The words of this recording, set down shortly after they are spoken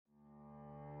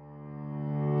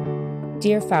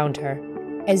Dear Founder,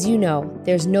 as you know,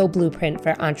 there's no blueprint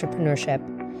for entrepreneurship.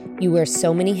 You wear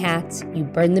so many hats, you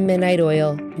burn the midnight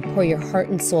oil, you pour your heart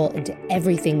and soul into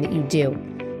everything that you do.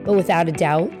 But without a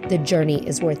doubt, the journey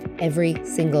is worth every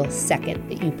single second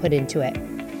that you put into it.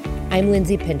 I'm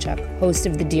Lindsay Pinchuk, host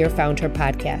of the Dear Founder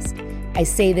podcast. I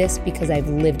say this because I've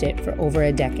lived it for over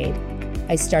a decade.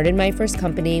 I started my first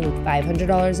company with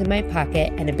 $500 in my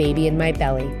pocket and a baby in my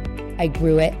belly. I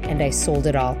grew it and I sold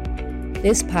it all.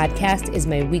 This podcast is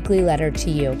my weekly letter to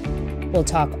you. We'll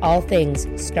talk all things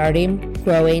starting,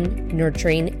 growing,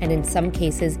 nurturing, and in some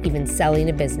cases, even selling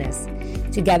a business.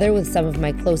 Together with some of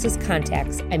my closest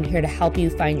contacts, I'm here to help you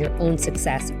find your own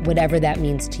success, whatever that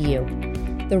means to you.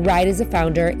 The ride as a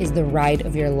founder is the ride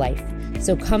of your life.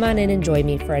 So come on in and join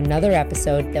me for another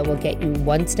episode that will get you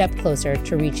one step closer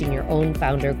to reaching your own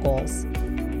founder goals.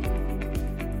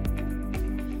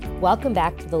 Welcome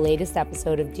back to the latest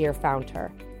episode of Dear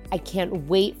Founder. I can't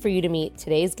wait for you to meet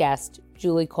today's guest,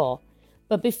 Julie Cole.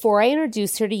 But before I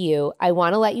introduce her to you, I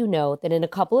want to let you know that in a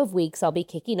couple of weeks, I'll be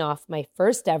kicking off my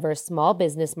first ever small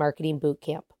business marketing boot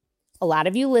camp. A lot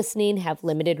of you listening have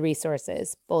limited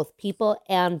resources, both people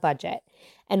and budget,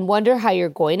 and wonder how you're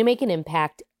going to make an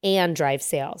impact and drive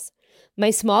sales.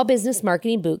 My small business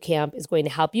marketing boot camp is going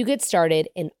to help you get started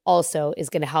and also is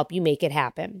going to help you make it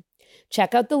happen.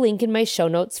 Check out the link in my show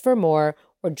notes for more,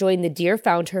 or join the Dear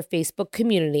Founder Facebook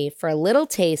community for a little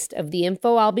taste of the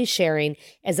info I'll be sharing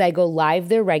as I go live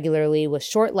there regularly with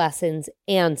short lessons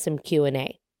and some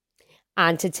Q&A.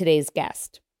 On to today's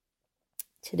guest.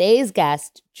 Today's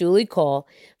guest, Julie Cole,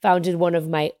 founded one of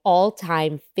my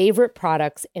all-time favorite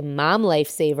products and mom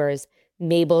lifesavers,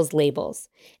 Mabel's Labels.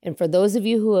 And for those of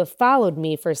you who have followed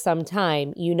me for some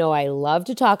time, you know I love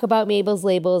to talk about Mabel's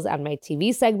Labels on my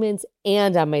TV segments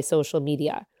and on my social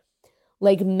media.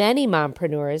 Like many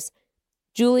mompreneurs,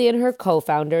 Julie and her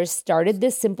co-founders started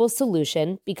this simple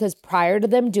solution because prior to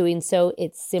them doing so,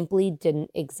 it simply didn't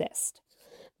exist.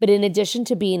 But in addition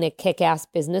to being a kick-ass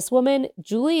businesswoman,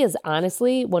 Julie is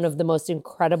honestly one of the most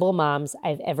incredible moms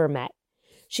I've ever met.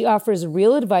 She offers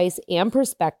real advice and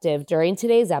perspective during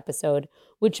today's episode,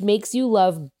 which makes you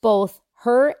love both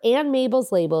her and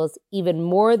Mabel's Labels even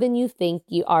more than you think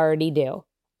you already do.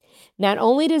 Not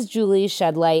only does Julie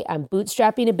shed light on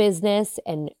bootstrapping a business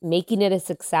and making it a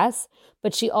success,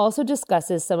 but she also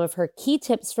discusses some of her key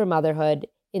tips for motherhood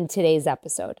in today's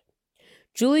episode.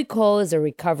 Julie Cole is a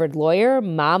recovered lawyer,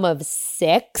 mom of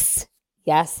 6,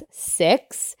 yes,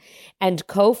 6, and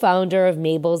co-founder of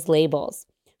Mabel's Labels.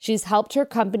 She's helped her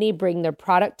company bring their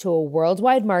product to a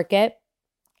worldwide market,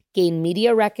 gain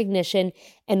media recognition,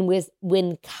 and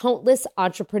win countless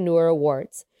entrepreneur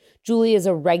awards. Julie is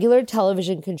a regular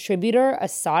television contributor, a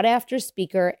sought-after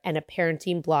speaker, and a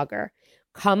parenting blogger.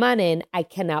 Come on in. I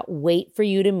cannot wait for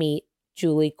you to meet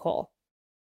Julie Cole.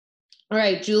 All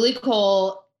right, Julie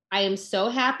Cole, I am so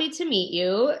happy to meet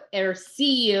you or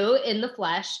see you in the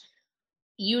flesh.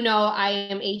 You know, I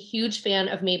am a huge fan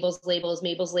of Mabel's Labels.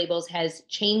 Mabel's Labels has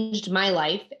changed my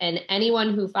life, and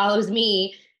anyone who follows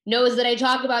me knows that I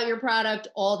talk about your product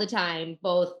all the time,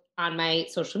 both on my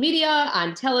social media,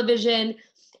 on television.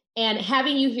 And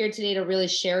having you here today to really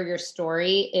share your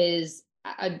story is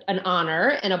an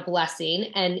honor and a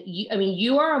blessing. And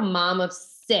you are a mom of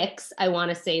 6. I want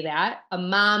to say that. A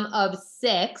mom of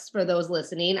 6 for those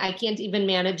listening. I can't even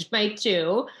manage my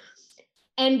 2.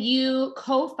 And you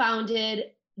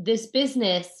co-founded this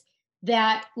business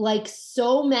that, like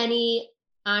so many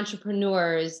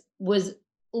entrepreneurs, was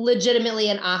legitimately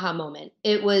an aha moment.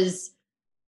 It was,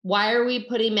 why are we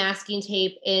putting masking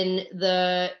tape in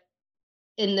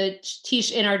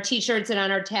our t-shirts and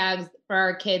on our tags for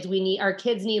our kids? Our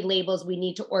kids need labels. We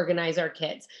need to organize our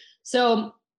kids.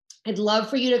 So I'd love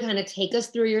for you to kind of take us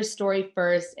through your story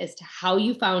first as to how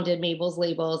you founded Mabel's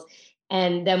Labels,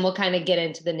 and then we'll kind of get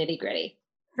into the nitty-gritty.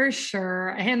 For sure.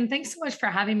 And thanks so much for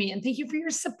having me. And thank you for your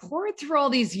support through all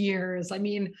these years. I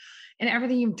mean, and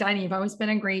everything you've done, you've always been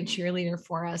a great cheerleader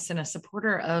for us and a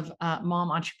supporter of mom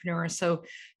entrepreneurs. So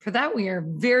for that, we are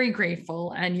very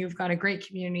grateful. And you've got a great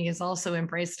community has also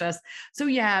embraced us. So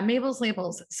yeah, Mabel's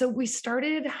Labels. So we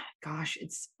started,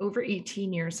 it's over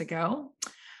 18 years ago.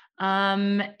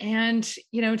 And,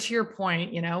 to your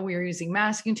point, we were using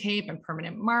masking tape and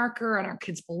permanent marker on our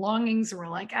kids' belongings. And we're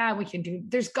like,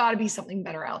 there's gotta be something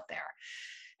better out there.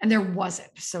 And there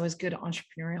wasn't. So as good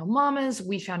entrepreneurial mamas,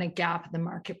 we found a gap in the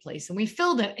marketplace and we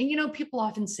filled it. And, people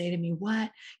often say to me,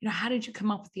 how did you come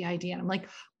up with the idea? And I'm like,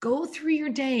 go through your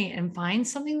day and find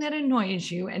something that annoys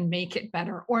you and make it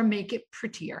better or make it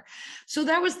prettier. So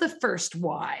that was the first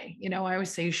why. I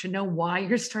always say you should know why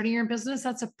you're starting your business.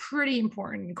 That's a pretty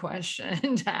important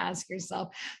question to ask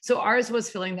yourself. So ours was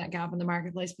filling that gap in the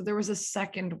marketplace, but there was a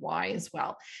second why as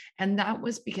well. And that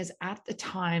was because at the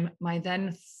time, my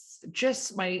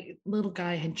little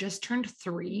guy had just turned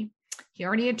 3. He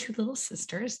already had 2 little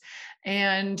sisters,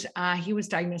 and he was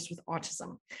diagnosed with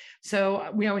autism. So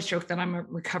we always joke that I'm a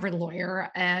recovered lawyer.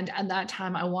 And at that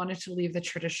time, I wanted to leave the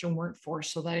traditional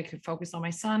workforce so that I could focus on my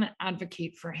son,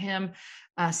 advocate for him,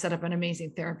 set up an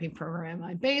amazing therapy program in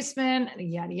my basement,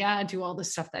 and yada, yada, do all the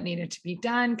stuff that needed to be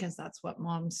done, because that's what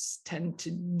moms tend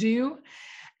to do.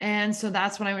 And so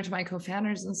that's when I went to my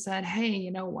co-founders and said, hey,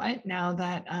 you know what? Now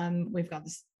that we've got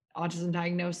this autism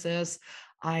diagnosis,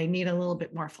 I need a little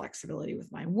bit more flexibility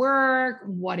with my work.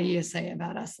 What do you say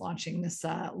about us launching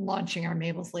our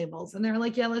Mabel's Labels? And they're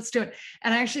like, yeah, let's do it.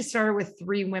 And I actually started with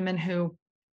 3 women who,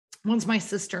 one's my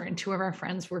sister and 2 of our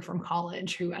friends were from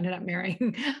college who ended up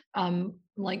marrying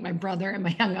like my brother and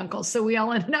my young uncle. So we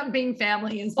all ended up being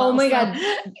family as well. Oh my God.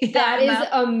 That is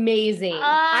amazing.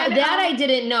 I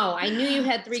didn't know. I knew you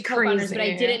had 3 co-founders, but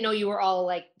I didn't know you were all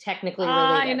like technically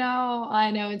related.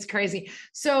 I know. It's crazy.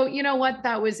 So you know what?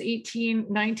 That was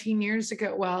 19 years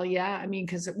ago. Well, yeah, I mean,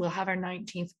 because we'll have our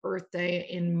 19th birthday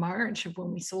in March of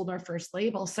when we sold our first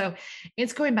label. So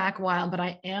it's going back a while, but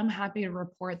I am happy to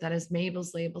report that as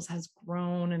Mabel's Labels has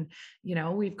grown and,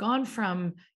 we've gone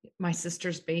from my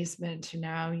sister's basement to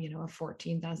now, a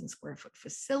 14,000 square foot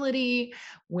facility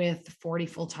with 40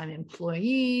 full-time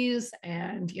employees.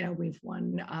 And, we've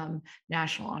won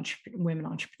National Women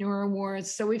Entrepreneur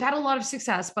Awards. So we've had a lot of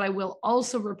success, but I will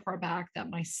also report back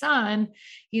that my son,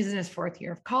 he's in his 4th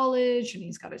year of college and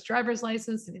he's got his driver's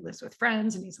license and he lives with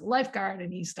friends and he's a lifeguard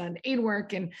and he's done aid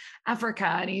work in Africa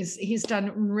and he's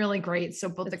done really great. So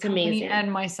both That's the company amazing.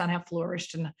 and my son have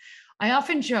flourished. And I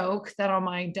often joke that on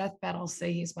my deathbed, I'll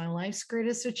say he's my life's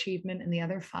greatest achievement and the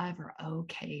other 5 are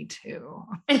okay too.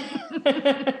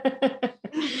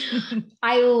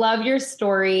 I love your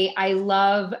story. I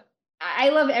love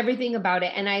everything about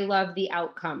it. And I love the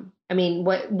outcome. I mean,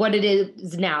 what it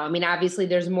is now. I mean, obviously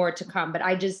there's more to come, but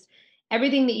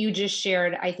everything that you just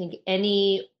shared, I think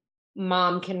any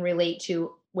mom can relate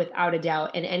to without a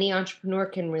doubt. And any entrepreneur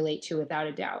can relate to without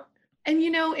a doubt. And,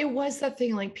 it was that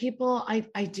thing, like people,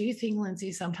 I do think,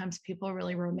 Lindsay, sometimes people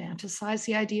really romanticize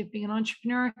the idea of being an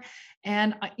entrepreneur.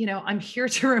 And, I'm here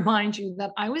to remind you that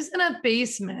I was in a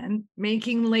basement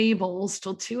making labels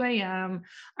till 2 a.m.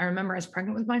 I remember I was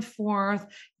pregnant with my 4th,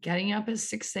 getting up at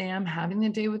 6 a.m., having the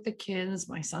day with the kids.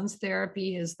 My son's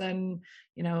therapy is then,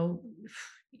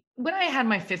 when I had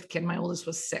my 5th kid, my oldest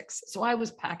was 6. So I was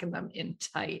packing them in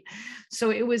tight. So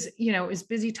it was, it was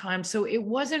busy time. So it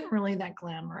wasn't really that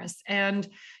glamorous. And,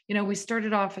 we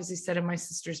started off, as I said, in my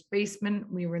sister's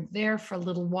basement. We were there for a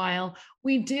little while.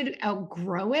 We did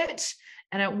outgrow it.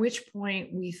 And at which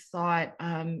point we thought,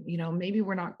 maybe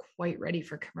we're not quite ready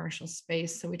for commercial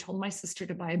space. So we told my sister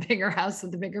to buy a bigger house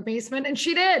with a bigger basement, and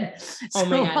she did. Oh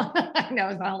my God. I know,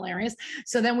 it's not hilarious.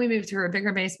 So then we moved to her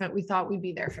bigger basement. We thought we'd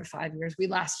be there for 5 years. We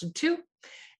lasted 2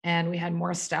 and we had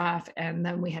more staff. And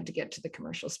then we had to get to the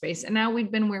commercial space. And now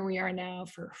we've been where we are now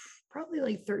for probably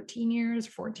like 13 years,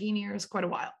 14 years, quite a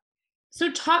while.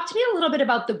 So talk to me a little bit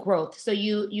about the growth. So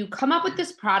you come up with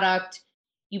this product,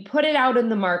 you put it out in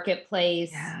the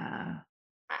marketplace. Yeah.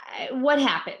 What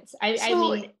happens? I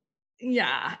mean,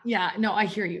 yeah, no, I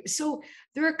hear you. So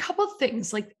there are a couple of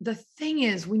things. Like the thing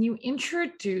is, when you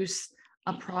introduce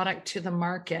a product to the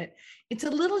market, it's a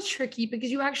little tricky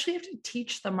because you actually have to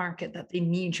teach the market that they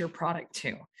need your product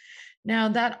too. Now,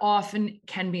 that often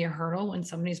can be a hurdle when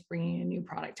somebody's bringing a new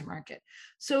product to market.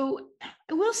 So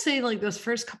I will say, like those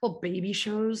first couple baby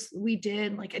shows we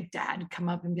did, like a dad come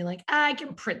up and be like, I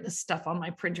can print this stuff on my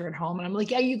printer at home. And I'm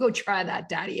like, yeah, you go try that,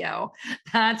 daddy-o.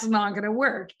 That's not going to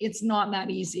work. It's not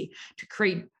that easy to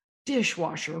create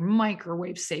dishwasher,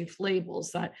 microwave safe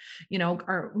labels that,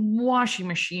 are washing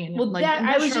machine. Well, like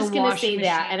I was just going to say machine.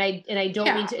 That. And I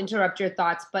don't mean to interrupt your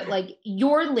thoughts, but like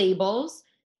your labels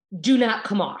do not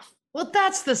come off. Well,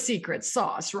 that's the secret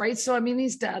sauce, right? So, I mean,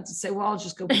 these dads say, well, I'll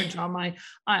just go print on my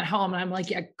at home. And I'm like,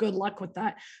 yeah, good luck with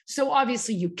that. So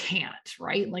obviously you can't,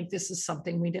 right? Like this is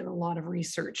something we did a lot of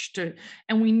research to,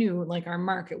 and we knew like our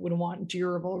market would want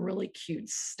durable, really cute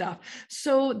stuff.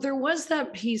 So there was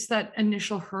that piece, that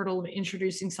initial hurdle of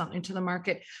introducing something to the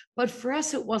market. But for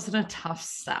us, it wasn't a tough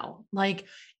sell. Like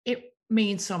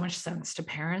made so much sense to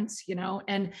parents,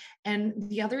 and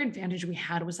the other advantage we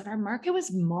had was that our market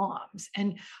was moms,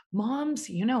 and moms,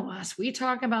 us, we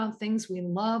talk about things we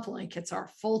love like it's our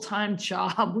full-time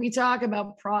job. We talk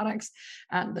about products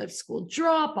at the school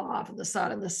drop off, at the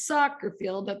side of the soccer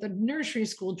field, at the nursery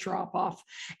school drop off,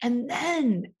 and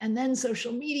then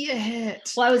social media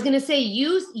hit. Well, I was going to say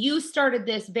you started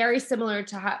this very similar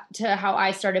to how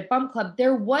I started Bump Club.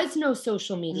 There was no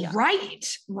social media.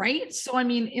 Right. So, I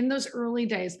mean, in those early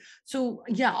days, so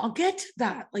yeah, I'll get to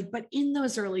that. But in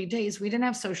those early days, we didn't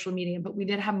have social media, but we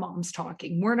did have moms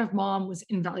talking. Word of mom was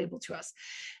invaluable to us.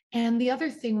 And the other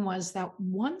thing was that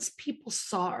once people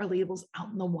saw our labels out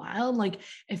in the wild, like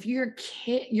if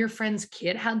your friend's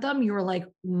kid had them, you were like,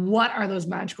 what are those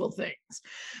magical things?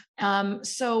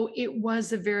 So it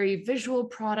was a very visual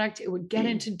product. It would get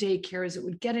into daycares, it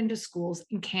would get into schools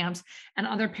and camps, and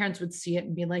other parents would see it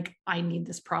and be like, I need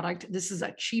this product. This is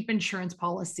a cheap insurance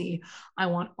policy. I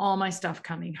want all my stuff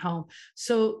coming home.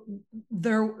 So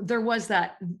there was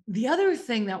that. The other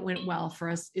thing that went well for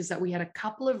us is that we had a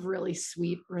couple of really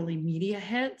sweet early media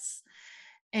hits.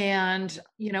 And,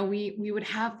 we would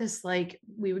have this,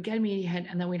 we would get a media hit,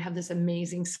 and then we'd have this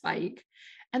amazing spike.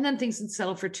 And then things would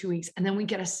settle for 2 weeks, and then we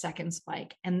get a second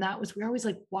spike. And we're always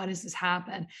like, why does this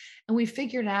happen? And we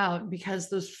figured out because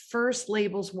those first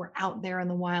labels were out there in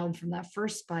the wild from that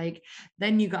first spike.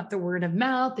 Then you got the word of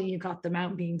mouth, and you got them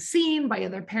out being seen by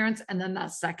other parents. And then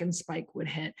that second spike would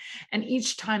hit. And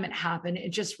each time it happened,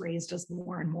 it just raised us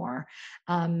more and more.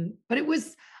 But it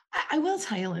was, I will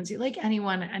tell you, Lindsay, like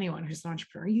anyone who's an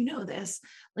entrepreneur, this,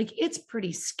 it's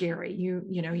pretty scary.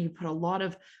 You put a lot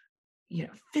of,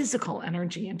 physical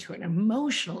energy into it,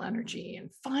 emotional energy and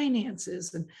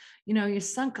finances. And, you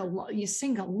sink a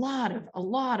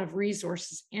lot of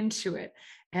resources into it.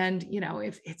 And,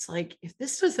 if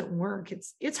this doesn't work,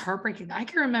 it's heartbreaking. I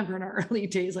can remember in our early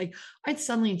days, I'd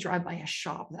suddenly drive by a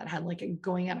shop that had a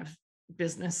going out of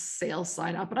business sales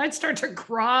sign up, but I'd start to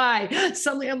cry.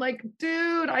 Suddenly I'm like,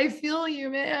 dude, I feel you,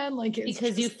 man.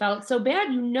 Because you felt so bad,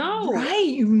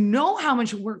 right? How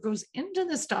much work goes into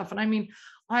this stuff. And I mean,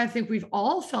 I think we've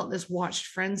all felt this, watched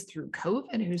friends through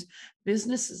COVID whose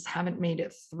businesses haven't made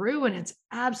it through. And it's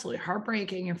absolutely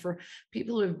heartbreaking. And for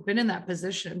people who have been in that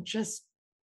position of just,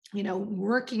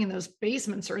 working in those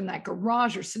basements or in that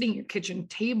garage or sitting at your kitchen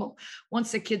table,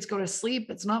 once the kids go to sleep,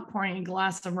 it's not pouring a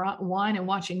glass of wine and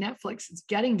watching Netflix, it's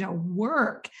getting to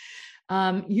work.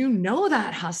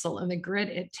 That hustle and the grit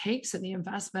it takes and the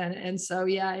investment. And so,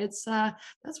 yeah, it's,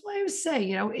 that's why I would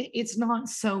say, it's not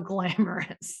so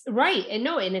glamorous. Right. And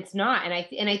no, and it's not. And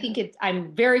I think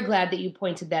I'm very glad that you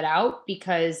pointed that out,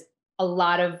 because a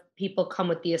lot of people come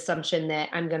with the assumption that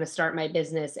I'm going to start my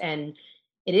business and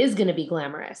it is going to be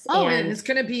glamorous. Oh, and it's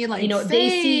going to be like, fame. They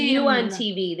see you on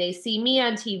TV, they see me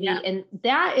on TV. Yeah. And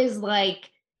that is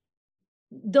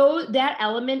though that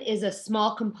element is a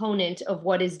small component of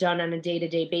what is done on a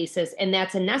day-to-day basis. And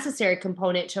that's a necessary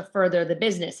component to further the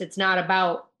business. It's not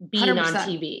about being 100%. On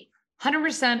TV.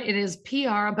 100% it is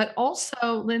PR, but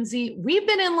also, Lindsay, we've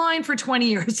been in line for 20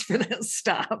 years for this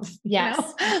stuff.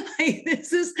 Yes.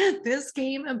 This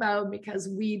came about because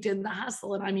we did the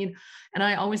hustle. And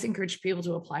I always encourage people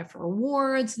to apply for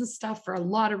awards and stuff for a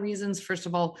lot of reasons. First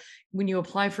of all, when you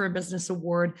apply for a business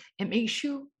award, it makes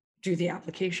you do the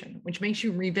application, which makes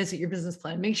you revisit your business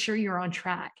plan, make sure you're on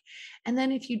track. And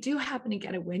then if you do happen to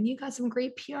get a win, you got some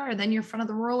great PR, then you're in front of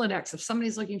the Rolodex. If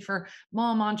somebody's looking for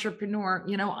mom entrepreneur,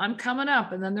 I'm coming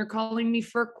up, and then they're calling me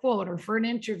for a quote or for an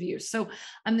interview. So,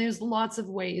 there's lots of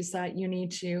ways that you need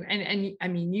to, and I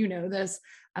mean, this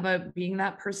about being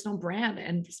that personal brand,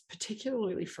 and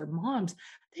particularly for moms,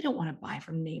 they don't want to buy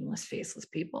from nameless, faceless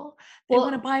people. They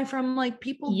want to buy from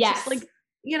people just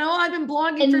I've been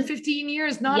blogging for 15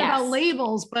 years, not about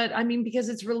labels, but because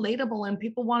it's relatable and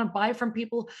people want to buy from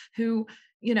people who,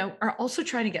 are also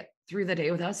trying to get through the day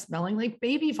without smelling like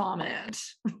baby vomit.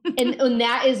 and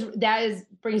that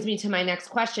brings me to my next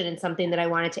question, and something that I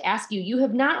wanted to ask you. You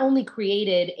have not only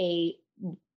created a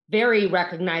very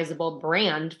recognizable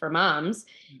brand for moms,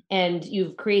 and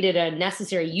you've created a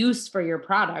necessary use for your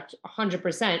product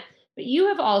 100%, but you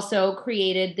have also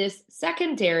created this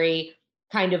secondary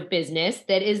kind of business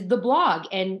that is the blog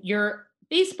and your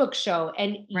Facebook show.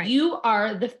 And right. You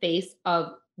are the face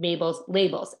of Mabel's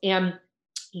Labels. And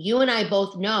you and I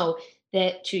both know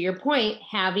that, to your point,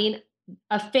 having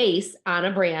a face on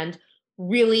a brand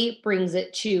really brings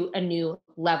it to a new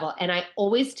level. And I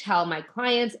always tell my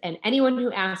clients and anyone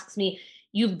who asks me,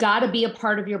 you've got to be a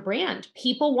part of your brand.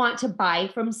 People want to buy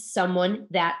from someone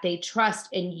that they trust.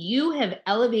 And you have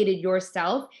elevated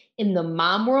yourself in the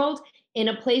mom world in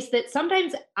a place that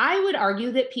sometimes I would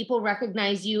argue that people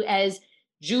recognize you as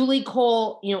Julie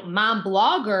Cole, mom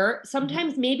blogger,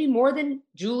 sometimes maybe more than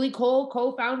Julie Cole,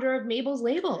 co-founder of Mabel's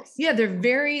Labels. Yeah, they're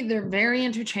very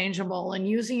interchangeable, and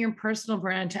using your personal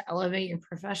brand to elevate your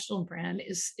professional brand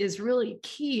is really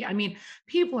key. I mean,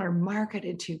 people are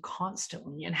marketed to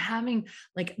constantly, and having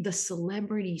like the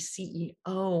celebrity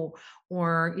CEO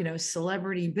or,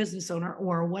 celebrity business owner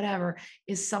or whatever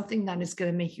is something that is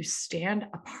going to make you stand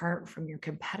apart from your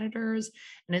competitors,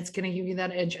 and it's going to give you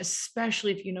that edge,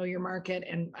 especially if you know your market.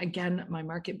 And again, my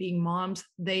market being moms,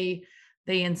 they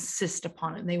insist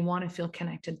upon it. They want to feel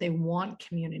connected. They want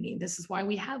community. This is why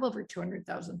we have over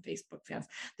 200,000 Facebook fans.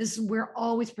 We're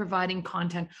always providing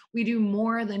content. We do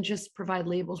more than just provide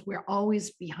labels. We're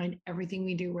always behind everything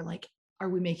we do. We're like, are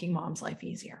we making mom's life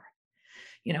easier?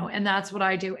 And that's what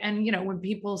I do. And, when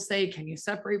people say, can you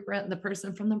separate the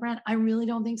person from the brand? I really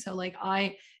don't think so. Like,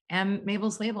 I am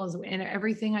Mabel's Labels, and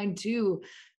everything I do,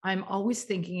 I'm always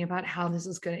thinking about how this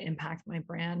is going to impact my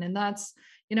brand. And that's,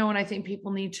 and I think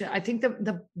people need to, I think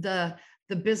the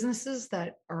businesses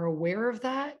that are aware of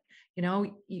that,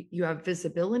 you have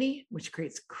visibility, which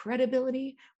creates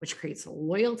credibility, which creates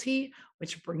loyalty,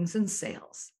 which brings in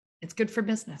sales. It's good for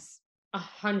business.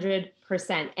 100%.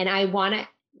 And I want to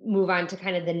move on to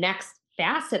kind of the next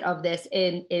facet of this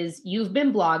is you've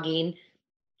been blogging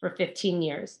for 15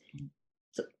 years.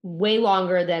 So way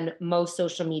longer than most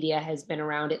social media has been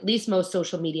around, at least most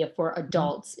social media for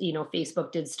adults.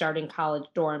 Facebook did start in college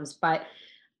dorms, but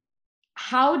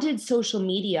how did social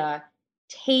media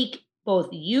take both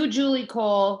you, Julie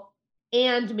Cole,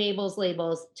 and Mabel's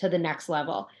Labels to the next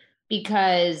level?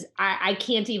 Because I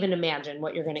can't even imagine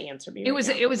what you're going to answer me. It was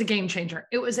a game changer.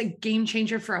 It was a game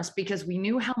changer for us because we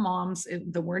knew how moms,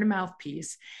 the word of mouth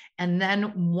piece. And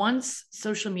then once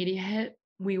social media hit,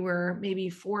 we were maybe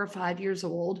 4 or 5 years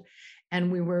old, and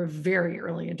we were very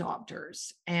early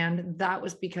adopters. And that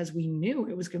was because we knew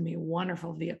it was going to be a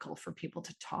wonderful vehicle for people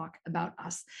to talk about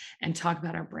us and talk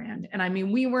about our brand. And I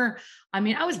mean,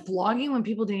 I was blogging when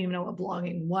people didn't even know what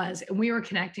blogging was. And we were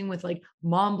connecting with like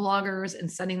mom bloggers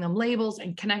and sending them labels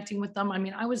and connecting with them. I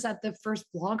mean, I was at the first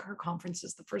Blogger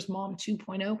conferences, the first Mom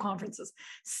 2.0 conferences,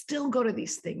 still go to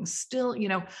these things, still,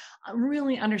 I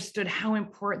really understood how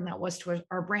important that was to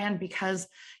our brand because,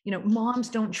 moms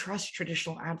don't trust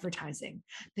traditional advertising.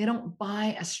 They don't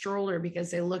buy a stroller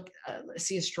because they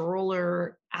see a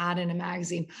stroller ad in a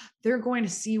magazine. They're going to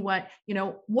see what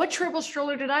travel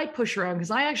stroller did I push around?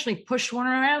 Because I actually pushed one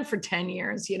around for 10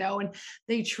 years, and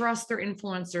they trust their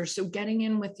influencers. So getting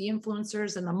in with the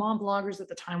influencers and the mom bloggers at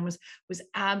the time was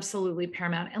absolutely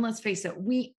paramount. And let's face it,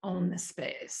 we own this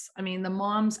space. I mean, the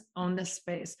moms own this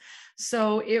space.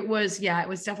 So it was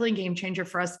definitely a game changer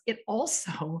for us. It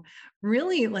also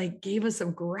really gave us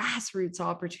some grassroots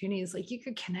opportunities. Like, you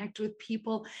could connect with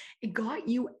people. It got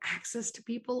you access to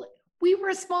people. We were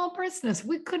a small business.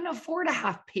 We couldn't afford a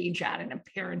half-page ad in a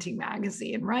parenting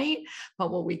magazine, right?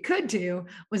 But what we could do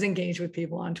was engage with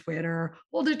people on Twitter,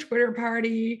 hold a Twitter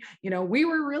party. We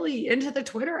were really into the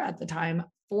Twitter at the time,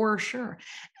 for sure.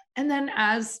 And then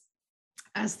as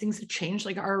things have changed,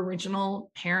 like our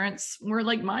original parents were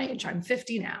like my age. I'm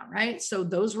 50 now, right? So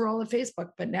those were all at Facebook,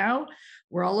 but now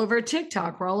we're all over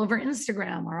TikTok. We're all over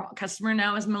Instagram. Our customer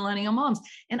now is millennial moms.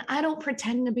 And I don't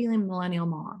pretend to be a millennial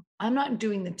mom. I'm not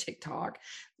doing the TikTok.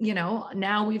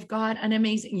 Now we've got an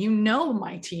amazing,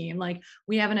 my team, like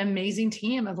we have an amazing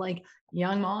team of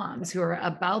young moms who are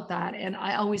about that. And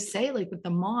I always say, with the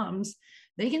moms,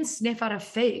 they can sniff out a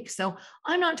fake. So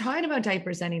I'm not talking about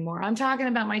diapers anymore. I'm talking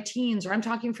about my teens, or I'm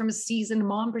talking from a seasoned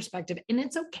mom perspective. And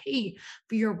it's okay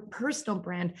for your personal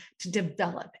brand to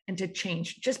develop and to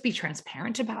change. Just be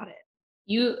transparent about it.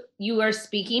 You are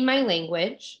speaking my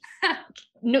language.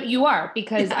 No, you are,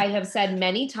 because I have said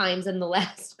many times in the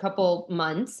last couple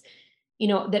months,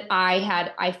 that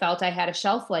I felt I had a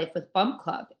shelf life with Bump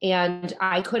Club, and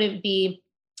I couldn't be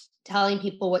telling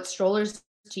people what strollers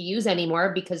to use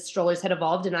anymore because strollers had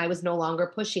evolved and I was no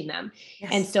longer pushing them.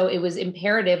 Yes. And so it was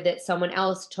imperative that someone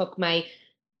else took my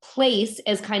place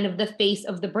as kind of the face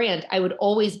of the brand. I would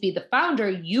always be the founder.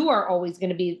 You are always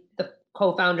going to be the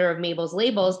co-founder of Mabel's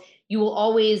Labels. You will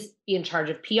always be in charge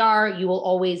of PR. You will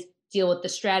always deal with the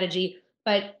strategy,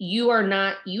 but you are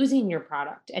not using your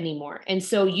product anymore. And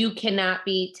so you cannot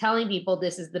be telling people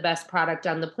this is the best product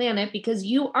on the planet because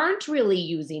you aren't really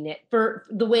using it for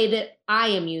the way that I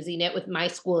am using it with my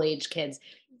school age kids.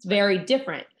 It's very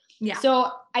different. Yeah.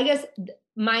 So I guess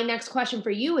my next question for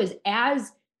you is,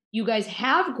 as you guys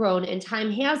have grown and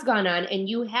time has gone on and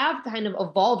you have kind of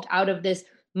evolved out of this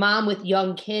mom with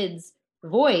young kids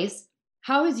voice,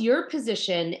 how has your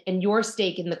position and your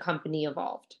stake in the company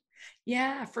evolved?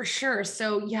 Yeah, for sure.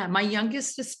 So my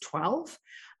youngest is 12.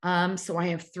 So I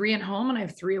have 3 at home and I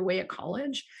have 3 away at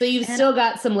college. So you've still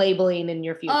got some labeling in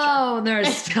your future. Oh, there's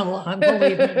still,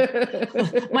 believe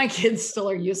me, my kids still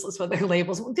are useless with their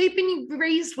labels. They've been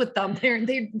raised with them. They're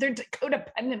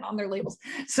codependent on their labels.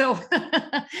 So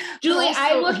Julie,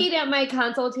 I'm looking at my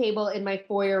console table in my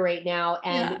foyer right now,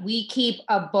 and we keep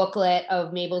a booklet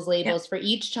of Mabel's labels for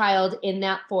each child in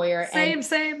that foyer. Same.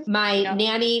 My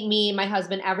nanny, me, my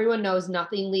husband, everyone knows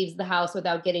nothing leaves the house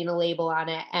without getting a label on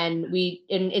it. And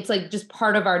it's like just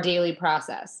part of our daily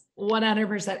process.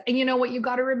 100%. And you know what, you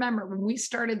got to remember when we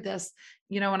started this,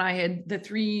 and I had the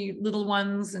 3 little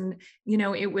ones, and,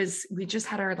 we just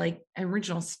had our like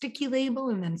original sticky label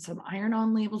and then some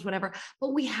iron-on labels, whatever,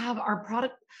 but we have our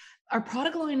product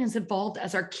line has evolved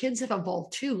as our kids have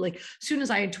evolved too. Like as soon as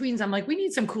I had tweens, I'm like, we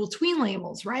need some cool tween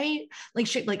labels, right? Like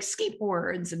shit, like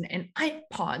skateboards and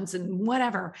iPods and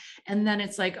whatever. And then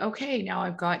it's like, okay, now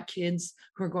I've got kids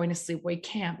who are going to sleepaway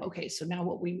camp. Okay. So now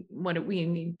what do we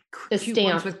need? The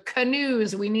stamp with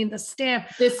canoes. We need the stamp.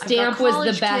 The stamp was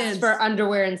the best for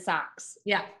underwear and socks.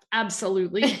 Yeah.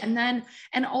 Absolutely.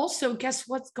 And also guess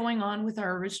what's going on with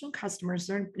our original customers?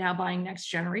 They're now buying next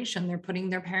generation. They're putting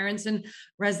their parents in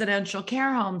residential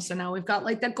care homes. So now we've got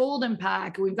like the golden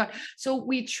pack. So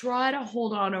we try to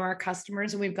hold on to our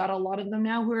customers, and we've got a lot of them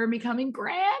now who are becoming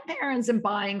grandparents and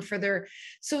buying for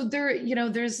so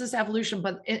there's this evolution,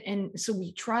 and so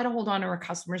we try to hold on to our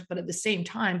customers, but at the same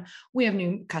time, we have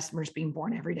new customers being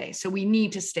born every day. So we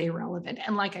need to stay relevant.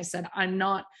 And like I said, I'm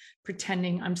not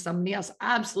pretending I'm somebody else.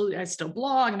 Absolutely. I still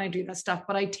blog and I do that stuff,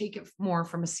 but I take it more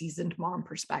from a seasoned mom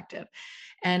perspective.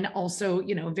 And also,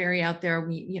 very out there,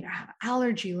 we, have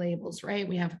allergy labels, right?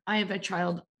 I have a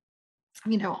child,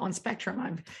 on spectrum. I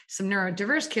have some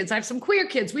neurodiverse kids. I have some queer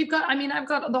kids. I've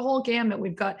got the whole gamut.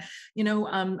 We've got,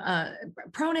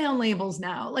 pronoun labels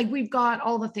now. Like we've got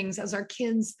all the things as our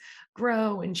kids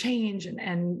grow and change,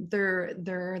 and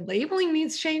their labeling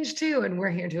needs change too. And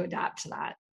we're here to adapt to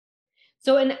that.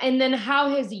 So, and then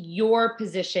how has your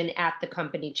position at the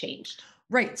company changed?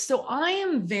 Right. So I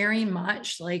am very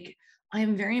much, I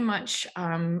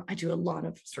do a lot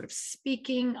of sort of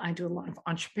speaking. I do a lot of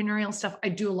entrepreneurial stuff. I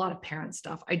do a lot of parent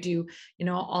stuff. I do,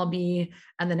 I'll be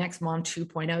at the Next Mom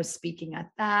 2.0 speaking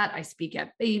at that. I speak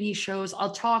at baby shows.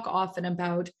 I'll talk often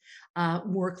about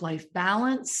work-life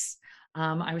balance.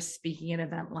 I was speaking at an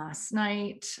event last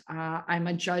night. I'm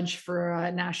a judge for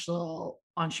a national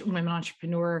Women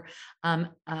Entrepreneur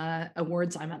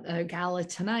Awards. I'm at the gala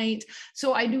tonight.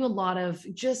 So I do a lot of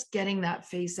just getting that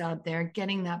face out there,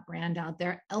 getting that brand out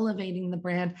there, elevating the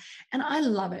brand. And I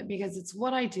love it because it's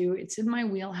what I do. It's in my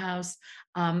wheelhouse.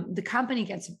 The company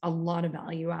gets a lot of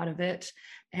value out of it.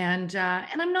 And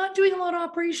I'm not doing a lot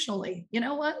operationally. You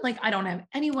know what? Like I don't have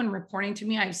anyone reporting to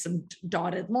me. I have some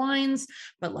dotted lines,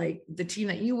 but like the team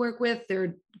that you work with,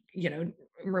 they're,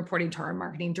 reporting to our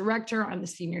marketing director. I'm the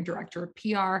senior director of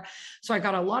PR. So I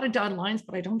got a lot of dotted lines,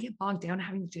 but I don't get bogged down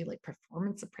having to do like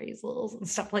performance appraisals and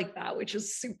stuff like that, which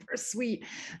is super sweet.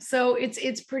 So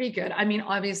it's pretty good. I mean,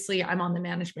 obviously I'm on the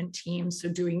management team. So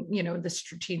doing, the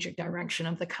strategic direction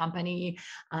of the company,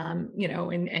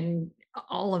 and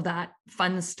all of that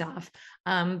fun stuff.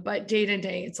 But day to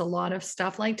day, it's a lot of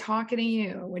stuff like talking to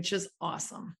you, which is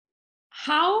awesome.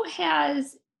 How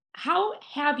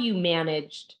have you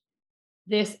managed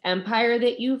this empire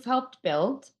that you've helped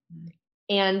build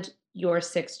and your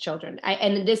 6 children?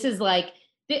 And this is like,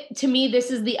 to me,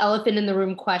 this is the elephant in the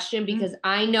room question, because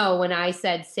I know when I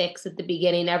said 6 at the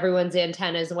beginning, everyone's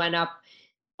antennas went up.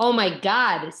 Oh my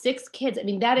God, 6 kids. I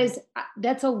mean,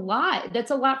 that's a lot.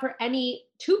 That's a lot for any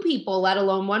 2 people, let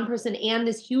alone 1 person, and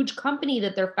this huge company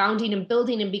that they're founding and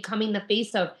building and becoming the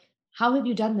face of. How have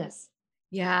you done this?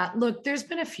 Yeah, look, there's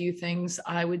been a few things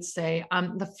I would say.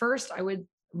 The first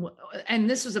and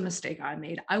this was a mistake I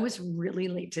made. I was really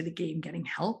late to the game getting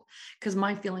help because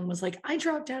my feeling was like, I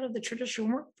dropped out of the traditional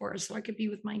workforce so I could be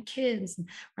with my kids and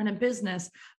run a business.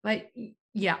 But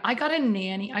yeah, I got a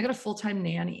nanny. I got a full-time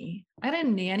nanny. I got a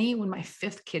nanny when my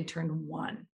 5th kid turned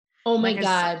 1. Oh my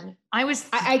God.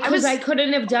 I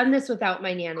couldn't have done this without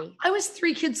my nanny. I was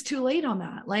 3 kids too late on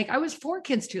that. Like I was 4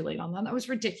 kids too late on that. That was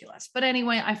ridiculous. But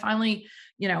anyway, I finally,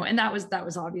 and that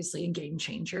was obviously a game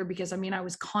changer because I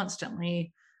was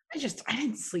constantly, I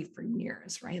didn't sleep for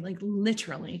years, right? Like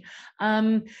literally.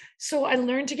 So I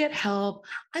learned to get help.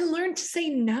 I learned to say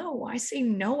no. I say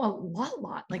no a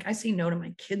lot. Like I say no to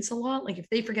my kids a lot. Like if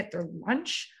they forget their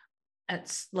lunch,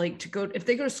 if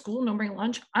they go to school and don't bring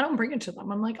lunch, I don't bring it to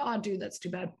them. I'm like, oh, dude, that's too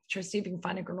bad. Try to see if you can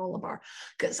find a granola bar.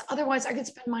 Because otherwise I could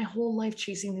spend my whole life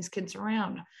chasing these kids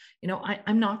around.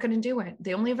 I'm not going to do it.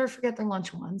 They only ever forget their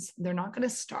lunch once. They're not going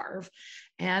to starve.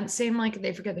 And same, like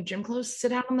they forget the gym clothes,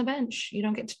 sit out on the bench. You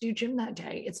don't get to do gym that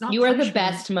day. It's not You are the punishment.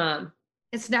 best mom.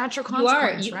 It's natural You are,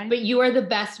 consequence, right? but you are the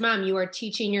best mom. You are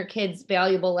teaching your kids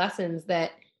valuable lessons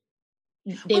that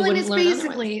they Well, and wouldn't it's learn otherwise.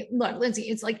 basically, look, Lindsay,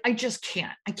 it's like, I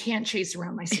can't chase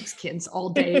around my 6 kids all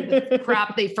day with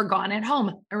crap they've forgotten at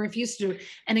home. I refuse to.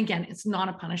 And again, it's not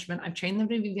a punishment. I've trained them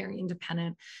to be very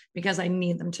independent because I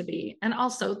need them to be. And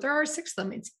also there are 6 of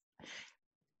them.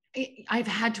 I've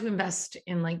had to invest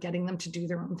in like getting them to do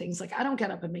their own things. Like I don't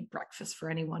get up and make breakfast for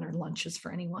anyone or lunches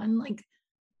for anyone. Like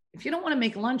if you don't want to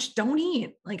make lunch, don't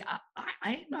eat. Like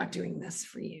I'm not doing this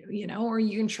for you, or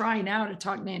you can try now to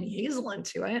talk Nanny Hazel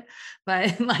into it,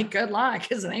 but like good luck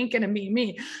because it ain't gonna be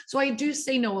me. So I do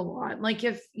say no a lot. Like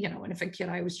if, and if a kid,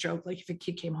 I always joke, like if a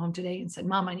kid came home today and said,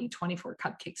 Mom, I need 24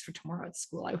 cupcakes for tomorrow at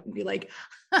school, I would be like,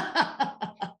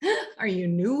 are you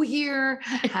new here?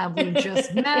 Have we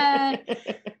just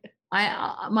met?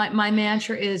 My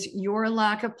mantra is your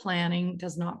lack of planning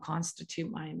does not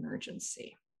constitute my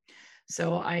emergency.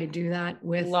 So I do that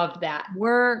with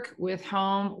work, with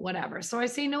home, whatever. So I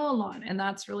say no a lot, and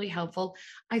that's really helpful.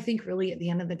 I think really at the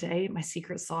end of the day, my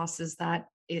secret sauce is that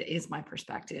it is my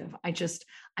perspective. I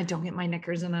don't get my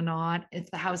knickers in a knot.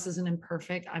 If the house isn't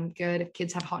imperfect, I'm good. If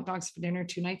kids have hot dogs for dinner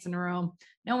 2 nights in a row,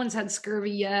 no one's had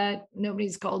scurvy yet.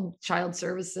 Nobody's called child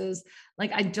services.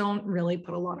 Like I don't really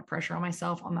put a lot of pressure on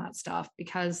myself on that stuff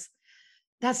because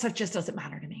that stuff just doesn't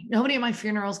matter to me. Nobody at my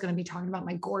funeral is going to be talking about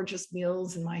my gorgeous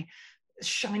meals and my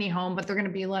shiny home, but they're going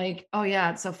to be like, oh yeah,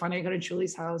 it's so funny. I go to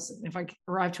Julie's house. And if I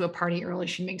arrive to a party early,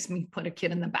 she makes me put a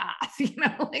kid in the bath,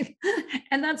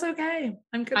 and that's okay.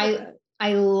 I'm good with it.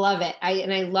 I love it.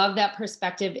 I love that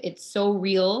perspective. It's so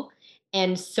real.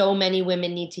 And so many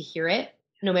women need to hear it,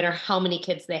 no matter how many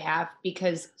kids they have,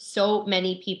 because so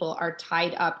many people are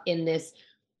tied up in this,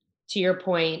 to your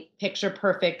point, picture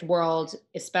perfect world,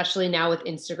 especially now with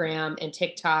Instagram and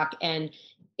TikTok. And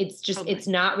it's just, It's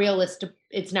not realistic.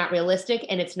 It's not realistic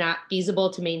and it's not feasible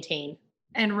to maintain.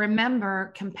 And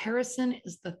remember, comparison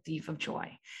is the thief of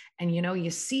joy. And, you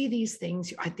see these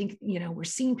things. I think, we're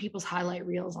seeing people's highlight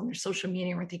reels on their social media.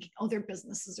 And we're thinking, oh, their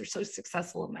businesses are so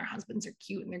successful and their husbands are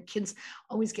cute and their kids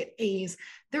always get A's.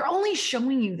 They're only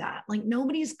showing you that. Like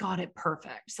nobody's got it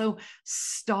perfect. So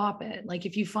stop it. Like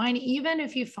even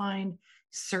if you find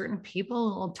certain people a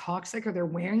little toxic or they're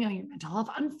wearing out your mental health,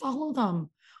 unfollow them.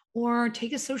 Or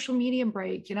take a social media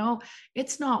break.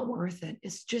 It's not worth it.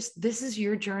 It's just, this is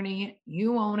your journey.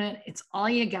 You own it. It's all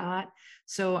you got.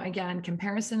 So again,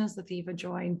 comparison is the thief of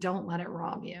joy. Don't let it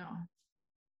rob you.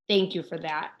 Thank you for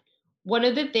that. One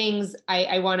of the things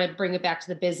I want to bring it back to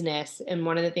the business. And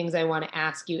one of the things I want to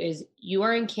ask you is you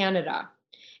are in Canada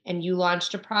and you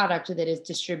launched a product that is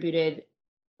distributed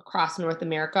across North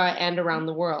America and around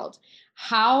the world.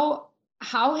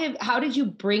 How did you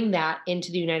bring that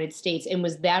into the United States? And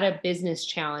was that a business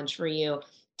challenge for you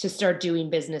to start doing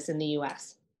business in the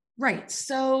US? Right.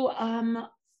 So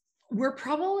we're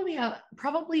probably about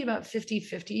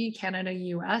 50-50 Canada,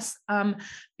 US.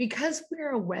 Because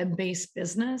we're a web-based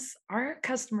business, our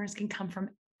customers can come from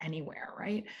anywhere,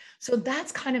 right? So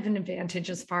that's kind of an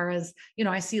advantage as far as,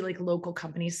 I see like local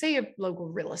companies, say a local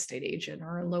real estate agent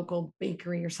or a local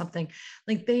bakery or something,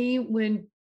 like they would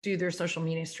do their social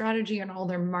media strategy and all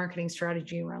their marketing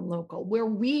strategy around local, where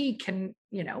we can,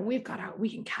 we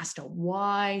can cast a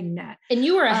wide net. And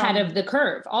you were ahead of the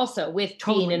curve also with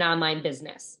being an online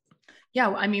business. Yeah.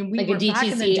 I mean, we were a DTC back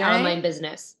in the day, online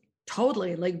business.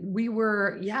 Totally. Like we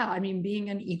were,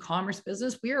 being an e-commerce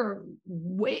business, we were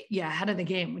way ahead of the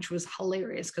game, which was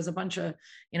hilarious because a bunch of,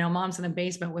 moms in a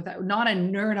basement without, not a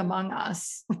nerd among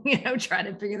us, trying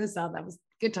to figure this out. That was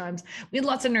good times. We had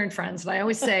lots of nerd friends. And I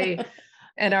always say,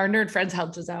 and our nerd friends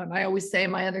helped us out. And I always say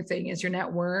my other thing is your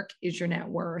network is your net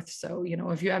worth. So,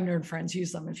 if you have nerd friends,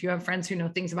 use them. If you have friends who know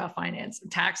things about finance,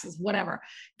 taxes, whatever,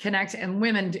 connect. And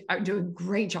women do a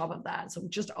great job of that. So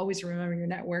just always remember your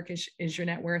network is your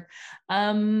net worth.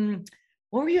 What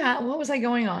were you at? What was I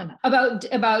going on?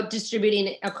 About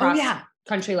distributing across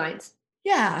country lines.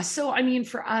 Yeah. So,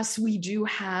 for us, we do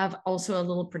have also a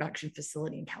little production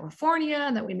facility in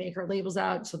California that we make our labels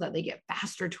out so that they get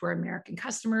faster to our American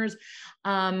customers.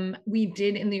 We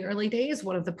did in the early days,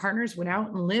 one of the partners went out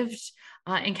and lived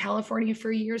in California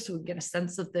for a year. So we get a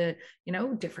sense of the,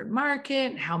 different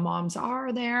market and how moms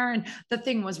are there. And the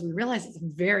thing was, we realized it's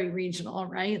very regional,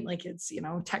 right? Like it's,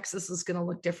 Texas is going to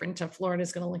look different to Florida,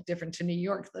 is going to look different to New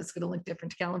York. That's going to look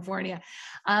different to California.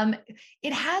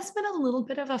 It has been a little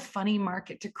bit of a funny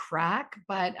market to crack,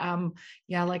 but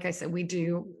like I said, we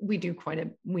do quite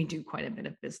a bit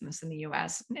of business in the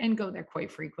US and go there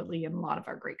quite frequently. And a lot of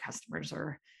our great customers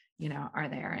are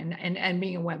there. And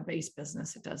being a web-based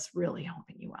business, it does really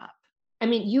open you up. I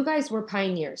mean, you guys were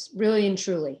pioneers, really and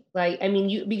truly. Like, I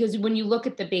mean, because when you look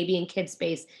at the baby and kid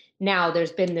space now,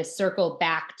 there's been this circle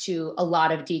back to a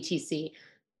lot of DTC,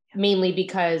 mainly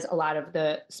because a lot of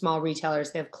the small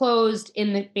retailers have closed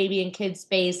in the baby and kid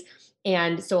space.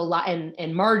 And so a lot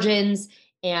and margins.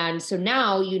 And so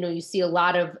now, you see a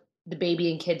lot of the baby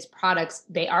and kids products,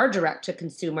 they are direct to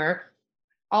consumer,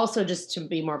 also just to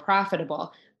be more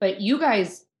profitable. But you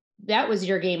guys, that was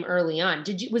your game early on.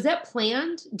 Was that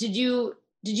planned? Did you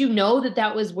know that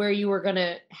that was where you were going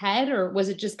to head, or was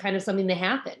it just kind of something that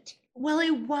happened? Well,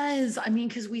 it was, I mean,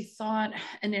 because we thought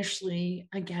initially,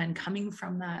 again, coming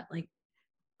from that, like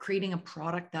creating a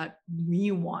product that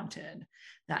we wanted,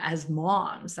 that as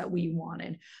moms that we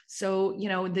wanted. So,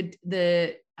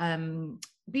 the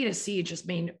B2C just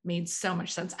made so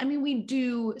much sense. I mean, we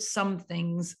do some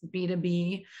things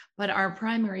B2B, but our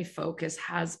primary focus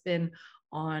has been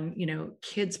on,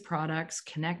 kids products,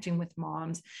 connecting with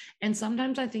moms. And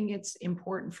sometimes I think it's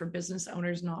important for business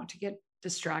owners not to get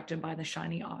distracted by the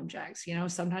shiny objects.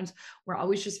 Sometimes we're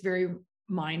always just very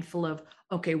mindful of,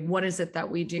 okay, what is it that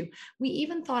we do? We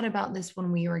even thought about this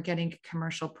when we were getting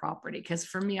commercial property. Because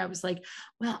for me, I was like,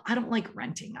 well, I don't like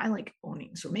renting. I like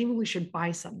owning. So maybe we should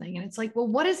buy something. And it's like, well,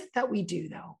 what is it that we do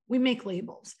though? We make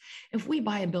labels. If we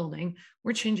buy a building,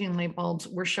 we're changing light bulbs,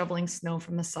 we're shoveling snow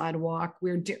from the sidewalk,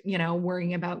 we're,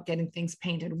 worrying about getting things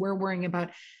painted. We're worrying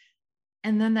about,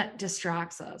 and then that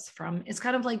distracts us from, it's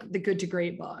kind of like the Good to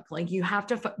Great book. Like you have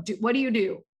to do, what do you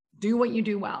do? Do what you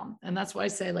do well. And that's why I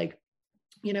say, like,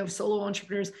 solo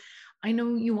entrepreneurs, I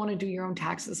know you want to do your own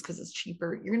taxes because it's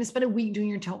cheaper. You're going to spend a week doing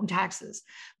your own taxes,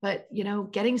 but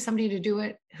getting somebody to do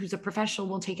it who's a professional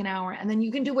will take an hour, and then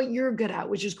you can do what you're good at,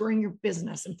 which is growing your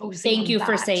business and focusing. Thank you on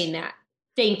for that. saying that.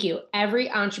 Thank you. Every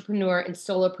entrepreneur and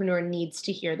solopreneur needs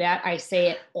to hear that. I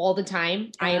say it all the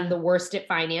time. Yeah. I am the worst at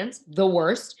finance, the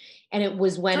worst. And it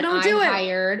was when I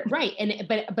hired, right. And,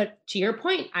 but to your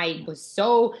point, I was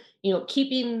so,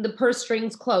 keeping the purse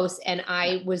strings close. And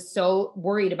I was so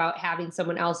worried about having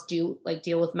someone else deal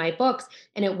with my books.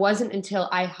 And it wasn't until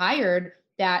I hired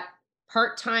that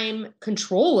part-time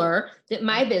controller that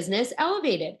my business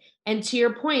elevated. And to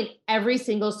your point, every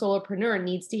single solopreneur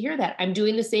needs to hear that. I'm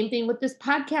doing the same thing with this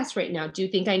podcast right now. Do you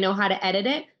think I know how to edit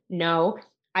it? No,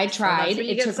 I tried. So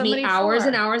it took me hours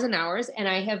and hours and hours. And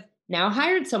I have now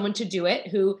hired someone to do it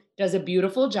who does a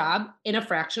beautiful job in a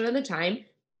fraction of the time,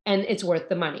 and it's worth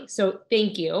the money. So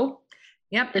thank you.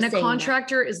 Yep. And a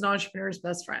contractor is an entrepreneur's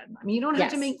best friend. I mean, you don't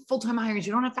have to make full-time hires.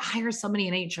 You don't have to hire somebody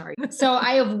in HR. So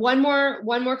I have one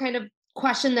more kind of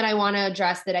question that I want to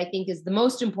address that I think is the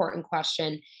most important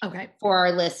question for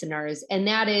our listeners. And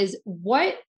that is,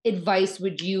 what advice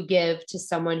would you give to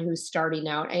someone who's starting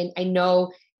out? I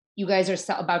know you guys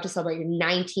are about to celebrate your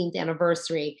 19th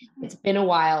anniversary. It's been a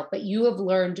while, but you have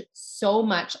learned so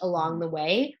much along the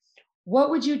way. What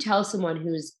would you tell someone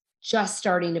who's just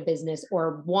starting a business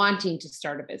or wanting to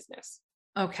start a business?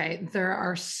 Okay. There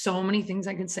are so many things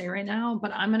I could say right now,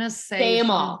 but I'm going to say them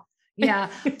all. Yeah.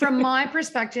 From my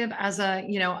perspective as a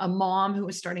mom who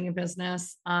was starting a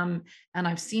business, and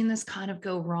I've seen this kind of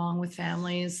go wrong with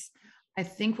families. I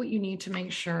think what you need to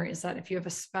make sure is that if you have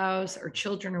a spouse or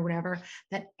children or whatever,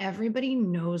 that everybody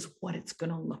knows what it's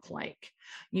going to look like.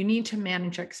 You need to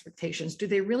manage expectations. Do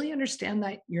they really understand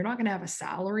that you're not going to have a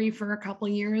salary for a couple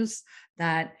of years,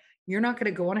 that you're not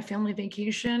going to go on a family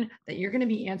vacation, that you're going to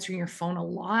be answering your phone a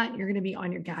lot, you're going to be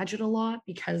on your gadget a lot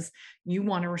because you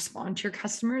want to respond to your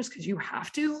customers because you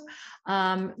have to,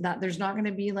 that there's not going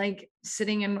to be like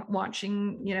sitting and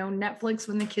watching, Netflix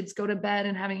when the kids go to bed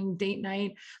and having date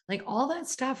night, like all that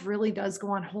stuff really does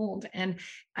go on hold. And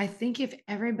I think if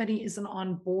everybody isn't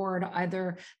on board,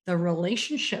 either the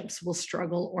relationships will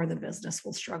struggle or the business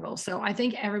will struggle. So I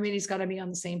think everybody's got to be on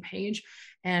the same page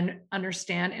and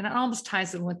understand. And it almost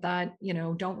ties in with that,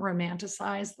 don't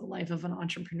romanticize the life of an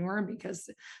entrepreneur, because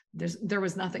there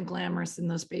was nothing glamorous in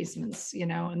those basements, in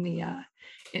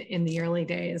the early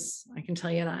days. I can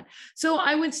tell you that. So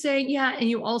I would say, yeah. And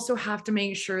you also have to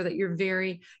make sure that you're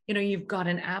very, you've got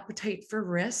an appetite for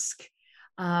risk,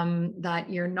 that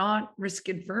you're not risk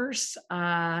adverse.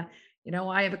 I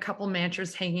have a couple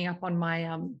mantras hanging up on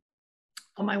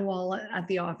my wall at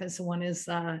the office. One is,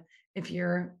 if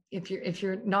you're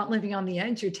not living on the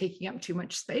edge, you're taking up too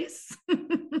much space.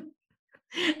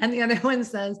 And the other one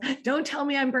says, don't tell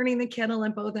me I'm burning the candle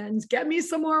at both ends. Get me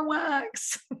some more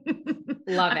wax.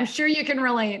 Love it. I'm sure you can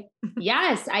relate.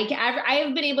 Yes, I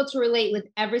have been able to relate with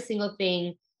every single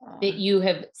thing that you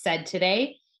have said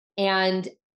today. And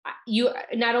you,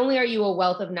 not only are you a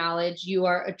wealth of knowledge, you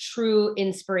are a true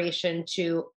inspiration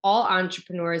to all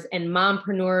entrepreneurs and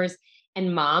mompreneurs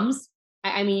and moms.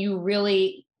 I mean, you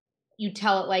really, you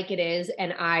tell it like it is.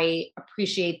 And I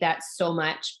appreciate that so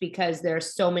much because there are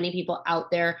so many people out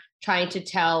there trying to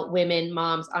tell women,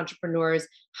 moms, entrepreneurs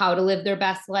how to live their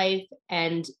best life.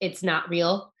 And it's not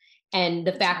real. And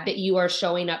the fact that you are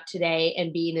showing up today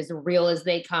and being as real as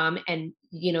they come, and,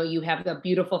 you know, you have a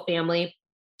beautiful family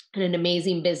and an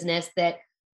amazing business that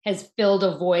has filled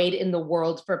a void in the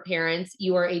world for parents.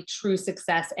 You are a true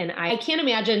success. And I can't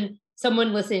imagine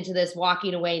someone listening to this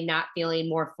walking away not feeling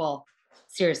more full.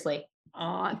 Seriously.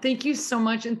 Thank you so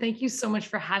much. And thank you so much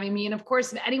for having me. And of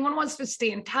course, if anyone wants to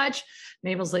stay in touch,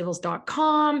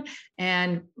 mabelslabels.com.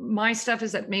 And my stuff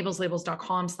is at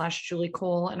mabelslabels.com/Julie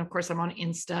Cole. And of course, I'm on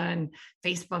Insta and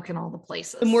Facebook and all the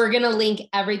places. And we're going to link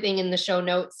everything in the show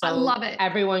notes. So I love it.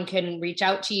 Everyone can reach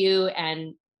out to you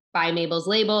and buy Mabel's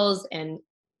labels and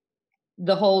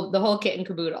the whole kit and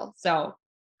caboodle. So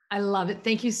I love it.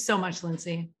 Thank you so much,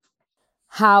 Lindsay.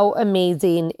 How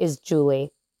amazing is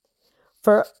Julie?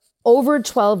 For over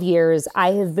 12 years,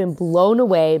 I have been blown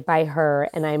away by her,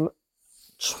 and I'm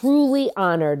truly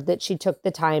honored that she took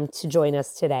the time to join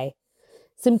us today.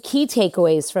 Some key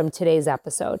takeaways from today's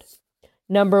episode.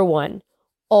 Number 1,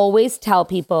 always tell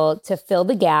people to fill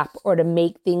the gap or to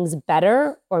make things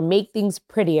better or make things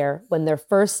prettier when they're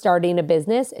first starting a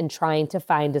business and trying to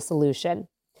find a solution.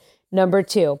 Number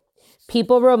 2,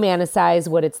 people romanticize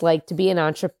what it's like to be an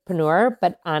entrepreneur,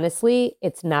 but honestly,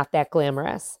 it's not that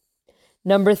glamorous.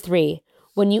 Number 3,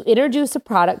 when you introduce a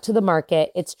product to the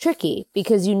market, it's tricky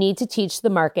because you need to teach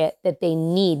the market that they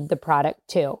need the product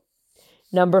too.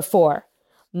 Number 4,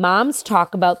 moms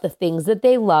talk about the things that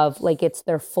they love like it's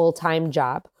their full-time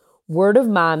job. Word of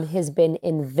mom has been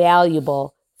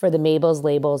invaluable for the Mabel's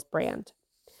Labels brand.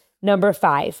 Number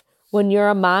 5, when you're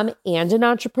a mom and an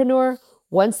entrepreneur,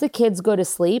 once the kids go to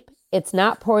sleep, it's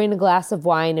not pouring a glass of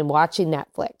wine and watching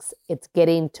Netflix. It's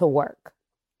getting to work.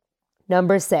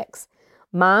 Number 6,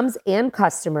 moms and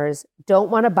customers don't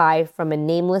want to buy from a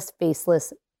nameless,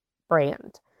 faceless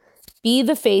brand. Be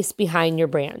the face behind your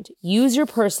brand. Use your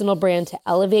personal brand to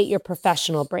elevate your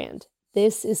professional brand.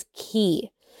 This is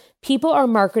key. People are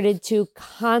marketed to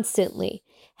constantly.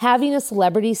 Having a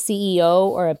celebrity CEO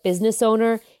or a business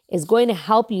owner is going to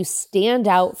help you stand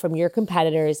out from your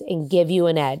competitors and give you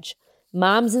an edge.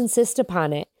 Moms insist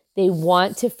upon it. They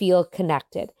want to feel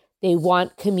connected. They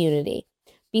want community.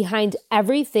 Behind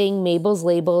everything Mabel's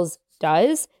Labels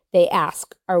does, they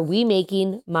ask, are we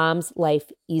making mom's life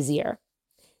easier?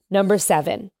 Number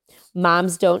 7,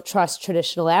 moms don't trust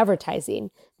traditional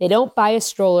advertising. They don't buy a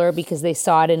stroller because they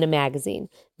saw it in a magazine.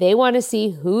 They want to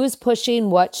see who's pushing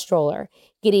what stroller.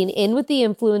 Getting in with the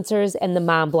influencers and the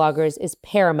mom bloggers is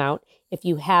paramount if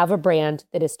you have a brand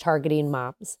that is targeting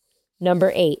moms.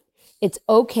 Number 8, it's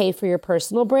okay for your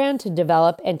personal brand to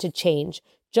develop and to change.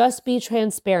 Just be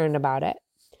transparent about it.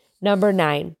 Number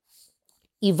 9,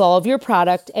 evolve your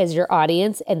product as your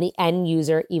audience and the end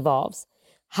user evolves.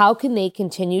 How can they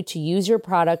continue to use your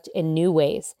product in new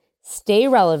ways? Stay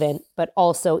relevant, but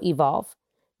also evolve.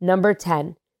 Number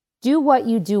 10, do what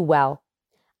you do well.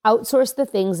 Outsource the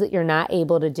things that you're not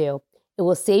able to do. It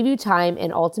will save you time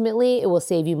and ultimately it will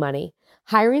save you money.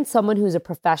 Hiring someone who's a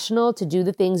professional to do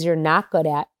the things you're not good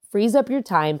at frees up your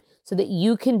time so that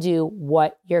you can do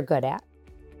what you're good at.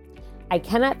 I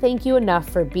cannot thank you enough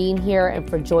for being here and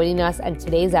for joining us on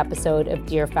today's episode of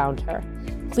Dear Found Her.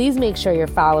 Please make sure you're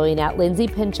following at Lindsay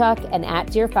Pinchuk and at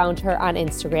Dear Found Her on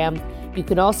Instagram. You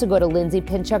can also go to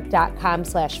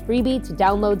lindsaypinchuk.com/freebie to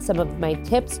download some of my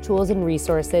tips, tools, and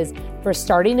resources for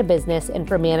starting a business and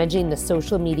for managing the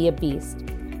social media beast.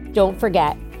 Don't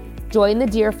forget, join the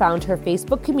Dear Found Her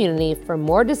Facebook community for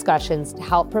more discussions to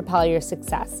help propel your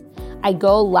success. I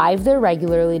go live there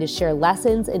regularly to share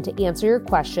lessons and to answer your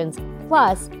questions.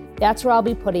 Plus, that's where I'll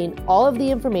be putting all of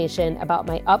the information about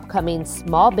my upcoming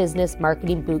Small Business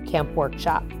Marketing Bootcamp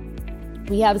workshop.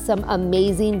 We have some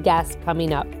amazing guests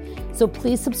coming up, so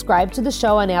please subscribe to the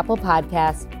show on Apple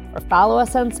Podcasts or follow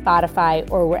us on Spotify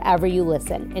or wherever you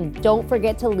listen. And don't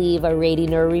forget to leave a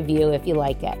rating or a review if you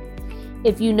like it.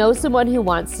 If you know someone who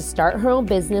wants to start her own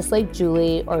business like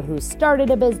Julie, or who started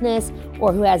a business,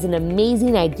 or who has an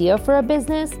amazing idea for a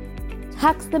business,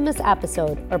 text them this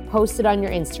episode or post it on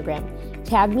your Instagram.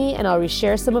 Tag me and I'll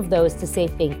reshare some of those to say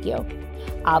thank you.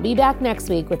 I'll be back next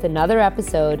week with another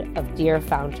episode of Dear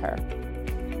Found Her.